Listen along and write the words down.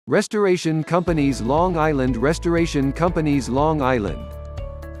Restoration Companies Long Island. Restoration Companies Long Island.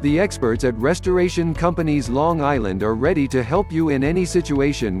 The experts at Restoration Companies Long Island are ready to help you in any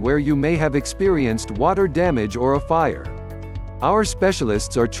situation where you may have experienced water damage or a fire. Our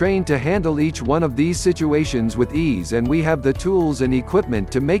specialists are trained to handle each one of these situations with ease, and we have the tools and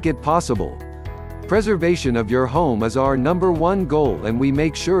equipment to make it possible. Preservation of your home is our #1 goal, and we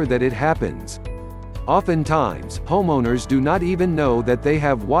make sure that it happens. Oftentimes, homeowners do not even know that they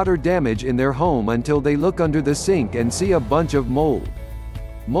have water damage in their home until they look under the sink and see a bunch of mold.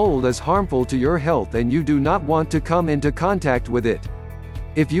 Mold is harmful to your health, and you do not want to come into contact with it.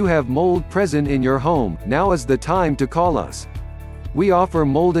 If you have mold present in your home, now is the time to call us. We offer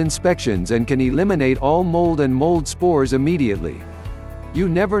mold inspections and can eliminate all mold and mold spores immediately. You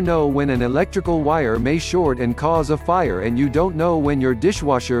never know when an electrical wire may short and cause a fire, and you don't know when your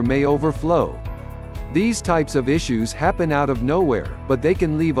dishwasher may overflow. These types of issues happen out of nowhere, but they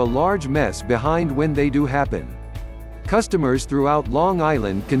can leave a large mess behind when they do happen. Customers throughout Long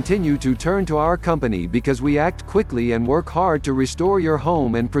Island continue to turn to our company because we act quickly and work hard to restore your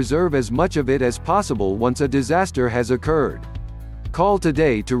home and preserve as much of it as possible once a disaster has occurred. Call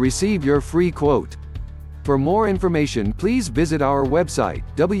today to receive your free quote. For more information, please visit our website,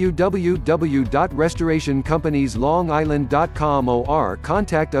 www.restorationcompanieslongisland.com, or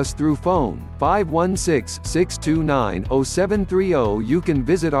contact us through phone, 516-629-0730. You can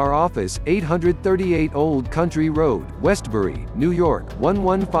visit our office, 838 Old Country Road, Westbury, New York,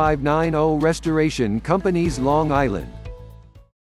 11590. Restoration Companies Long Island.